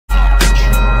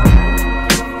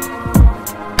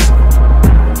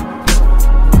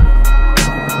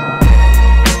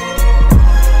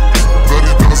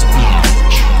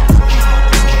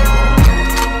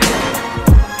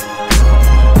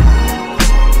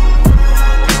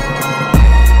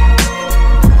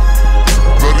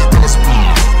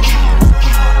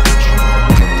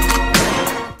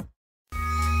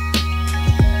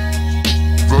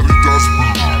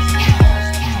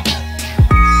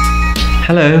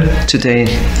Hello, today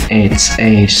it's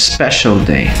a special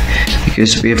day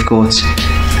because we've got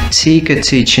Tika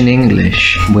teaching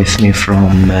English with me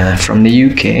from the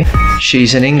UK.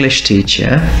 She's an English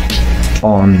teacher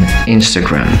on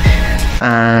Instagram,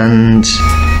 and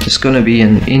there's going to be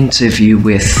an interview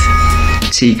with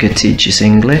Tika Teaches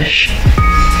English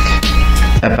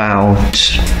about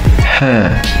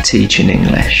her teaching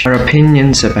English, her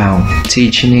opinions about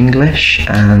teaching English,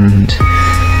 and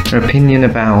her opinion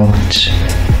about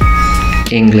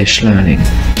English learning.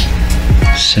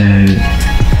 So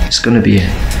it's going to be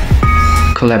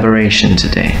a collaboration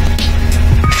today.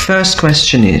 First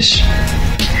question is,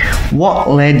 what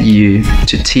led you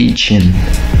to teaching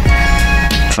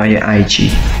via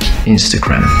IG,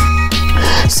 Instagram?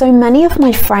 So many of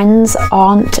my friends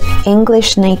aren't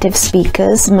English native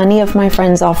speakers. Many of my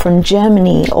friends are from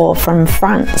Germany or from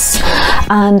France.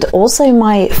 And also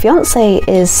my fiance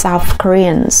is South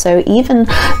Korean, so even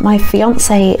my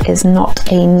fiance is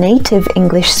not a native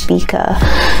English speaker.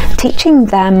 Teaching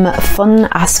them fun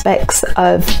aspects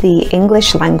of the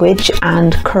English language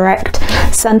and correct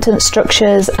sentence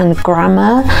structures and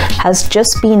grammar has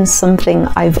just been something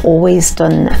I've always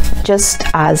done just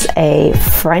as a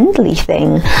friendly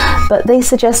thing, but they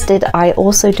suggested I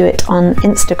also do it on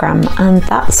Instagram, and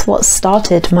that's what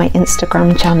started my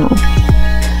Instagram channel.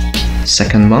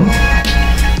 Second one,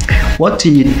 what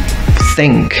do you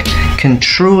think can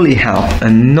truly help a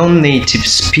non-native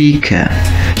speaker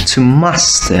to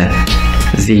master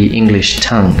the English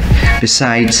tongue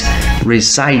besides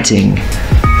residing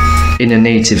in a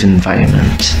native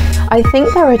environment? I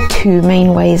think there are two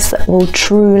main ways that will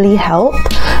truly help.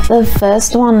 The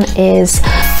first one is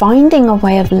finding a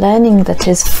way of learning that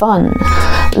is fun.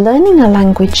 Learning a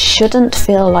language shouldn't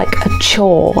feel like a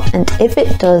chore, and if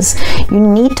it does, you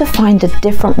need to find a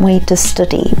different way to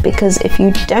study, because if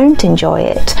you don't enjoy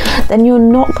it, then you're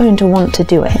not going to want to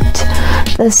do it.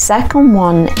 The second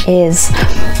one is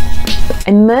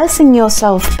immersing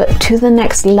yourself, but to the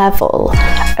next level,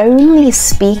 only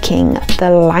speaking the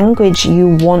language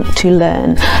you want to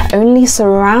learn, only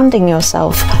surrounding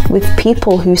yourself with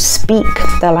people who speak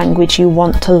the language you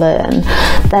want to learn.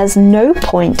 There's no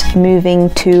point moving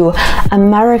to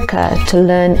America to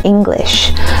learn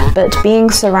English, but being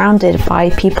surrounded by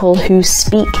people who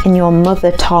speak in your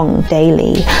mother tongue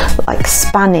daily, like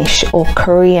Spanish or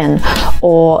Korean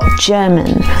or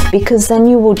German, because then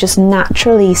you will just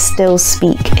naturally still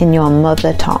speak in your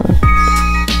mother tongue.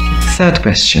 Third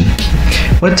question,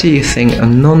 what do you think a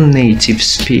non-native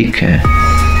speaker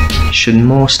should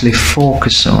mostly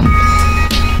focus on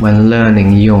when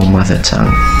learning your mother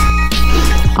tongue?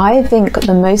 I think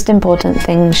the most important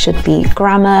thing should be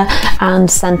grammar and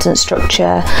sentence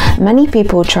structure. Many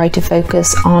people try to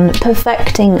focus on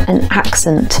perfecting an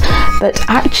accent, but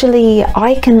actually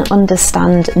I can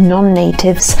understand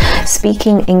non-natives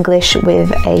speaking English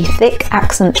with a thick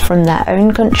accent from their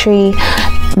own country,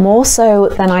 more so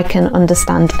than I can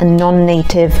understand a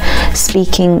non-native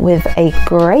speaking with a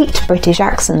great British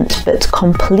accent but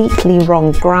completely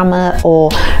wrong grammar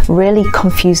or really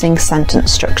confusing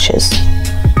sentence structures.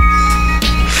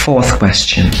 Fourth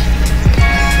question,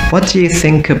 what do you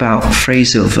think about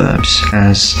phrasal verbs,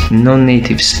 as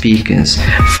non-native speakers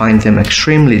find them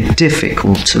extremely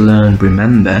difficult to learn,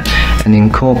 remember, and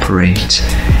incorporate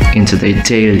into their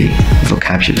daily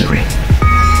vocabulary?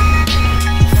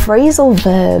 Phrasal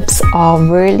verbs are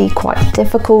really quite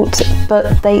difficult,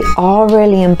 but they are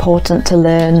really important to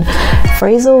learn.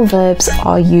 Phrasal verbs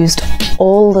are used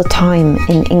all the time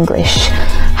in English.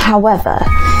 However,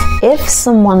 if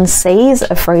someone says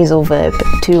a phrasal verb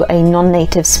to a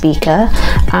non-native speaker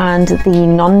and the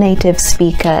non-native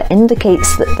speaker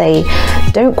indicates that they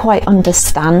don't quite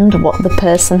understand what the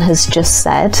person has just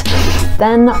said,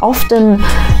 then often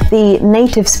the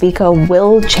native speaker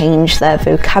will change their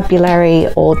vocabulary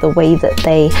or the way that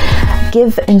they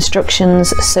give instructions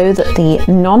so that the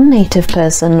non-native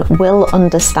person will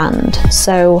understand.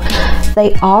 So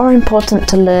they are important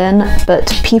to learn, but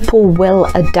people will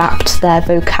adapt their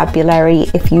vocabulary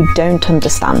if you don't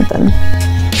understand them.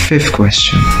 Fifth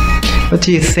question, what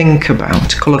do you think about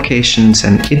collocations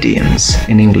and idioms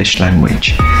in English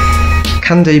language?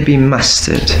 Can they be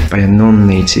mastered by a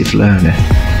non-native learner?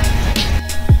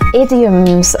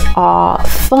 Idioms are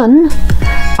fun.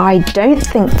 I don't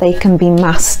think they can be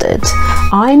mastered.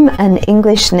 I'm an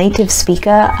English native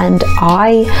speaker and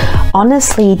I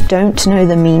honestly don't know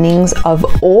the meanings of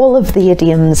all of the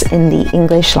idioms in the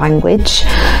English language.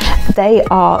 They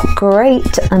are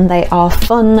great and they are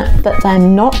fun, but they're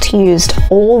not used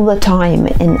all the time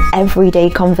in everyday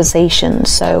conversation.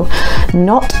 So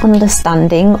not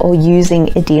understanding or using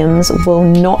idioms will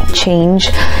not change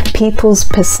people's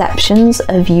perceptions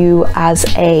of you as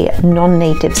a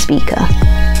non-native speaker.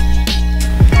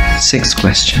 Sixth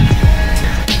question.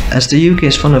 As the UK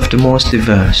is one of the most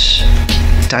diverse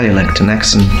dialect and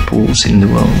accent pools in the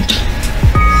world,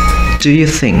 do you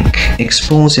think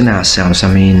exposing ourselves,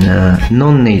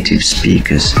 non-native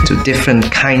speakers, to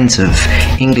different kinds of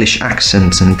English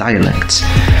accents and dialects,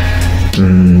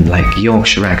 like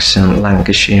Yorkshire accent,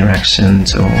 Lancashire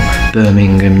accent, or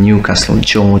Birmingham, Newcastle,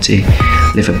 Geordie,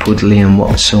 Liverpudlian,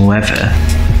 whatsoever,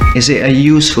 is it a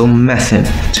useful method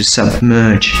to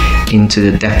submerge into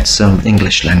the depths of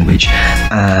English language,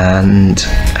 and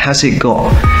has it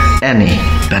got any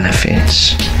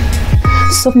benefits?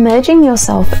 Submerging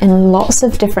yourself in lots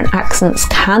of different accents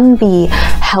can be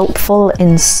helpful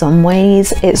in some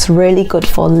ways. It's really good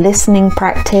for listening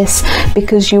practice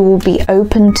because you will be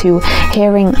open to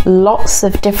hearing lots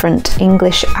of different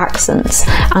English accents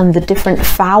and the different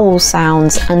vowel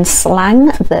sounds and slang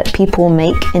that people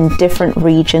make in different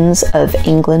regions of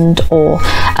England or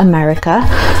America.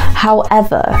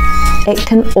 However, it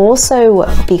can also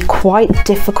be quite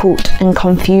difficult and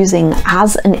confusing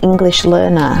as an English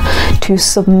learner to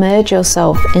submerge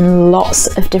yourself in lots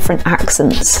of different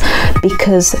accents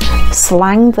because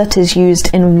slang that is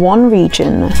used in one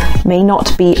region may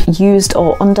not be used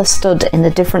or understood in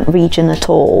a different region at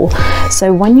all.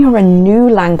 So when you're a new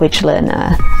language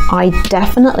learner, I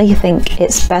definitely think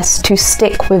it's best to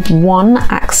stick with one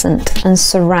accent and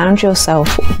surround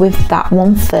yourself with that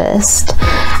one first.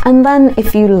 And then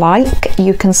if you like,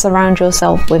 you can surround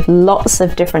yourself with lots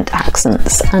of different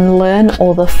accents and learn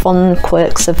all the fun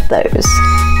quirks of those.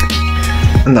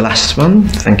 And the last one,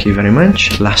 thank you very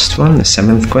much. Last one, the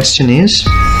seventh question is,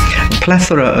 a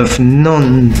plethora of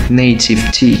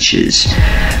non-native teachers,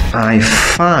 I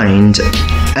find,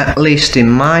 at least in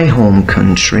my home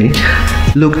country,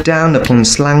 look down upon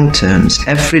slang terms,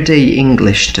 everyday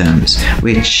English terms,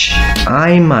 which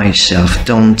I myself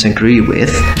don't agree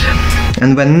with.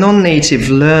 And when non-native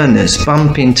learners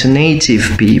bump into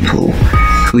native people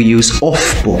who use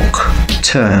off-book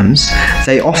terms,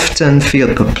 they often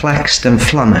feel perplexed and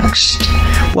flummoxed.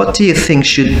 What do you think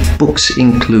should books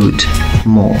include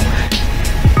more?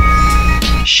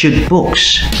 Should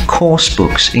books, course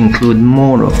books, include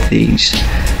more of these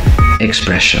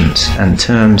expressions and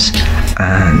terms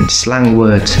and slang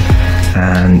words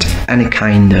and any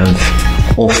kind of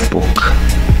off-book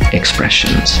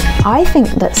expressions? I think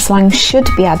that slang should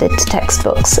be added to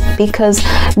textbooks because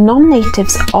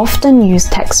non-natives often use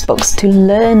textbooks to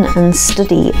learn and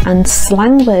study, and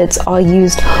slang words are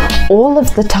used all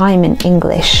of the time in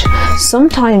English.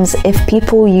 Sometimes if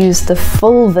people use the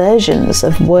full versions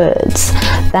of words,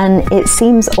 then it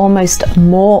seems almost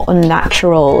more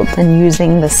unnatural than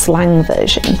using the slang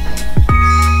version.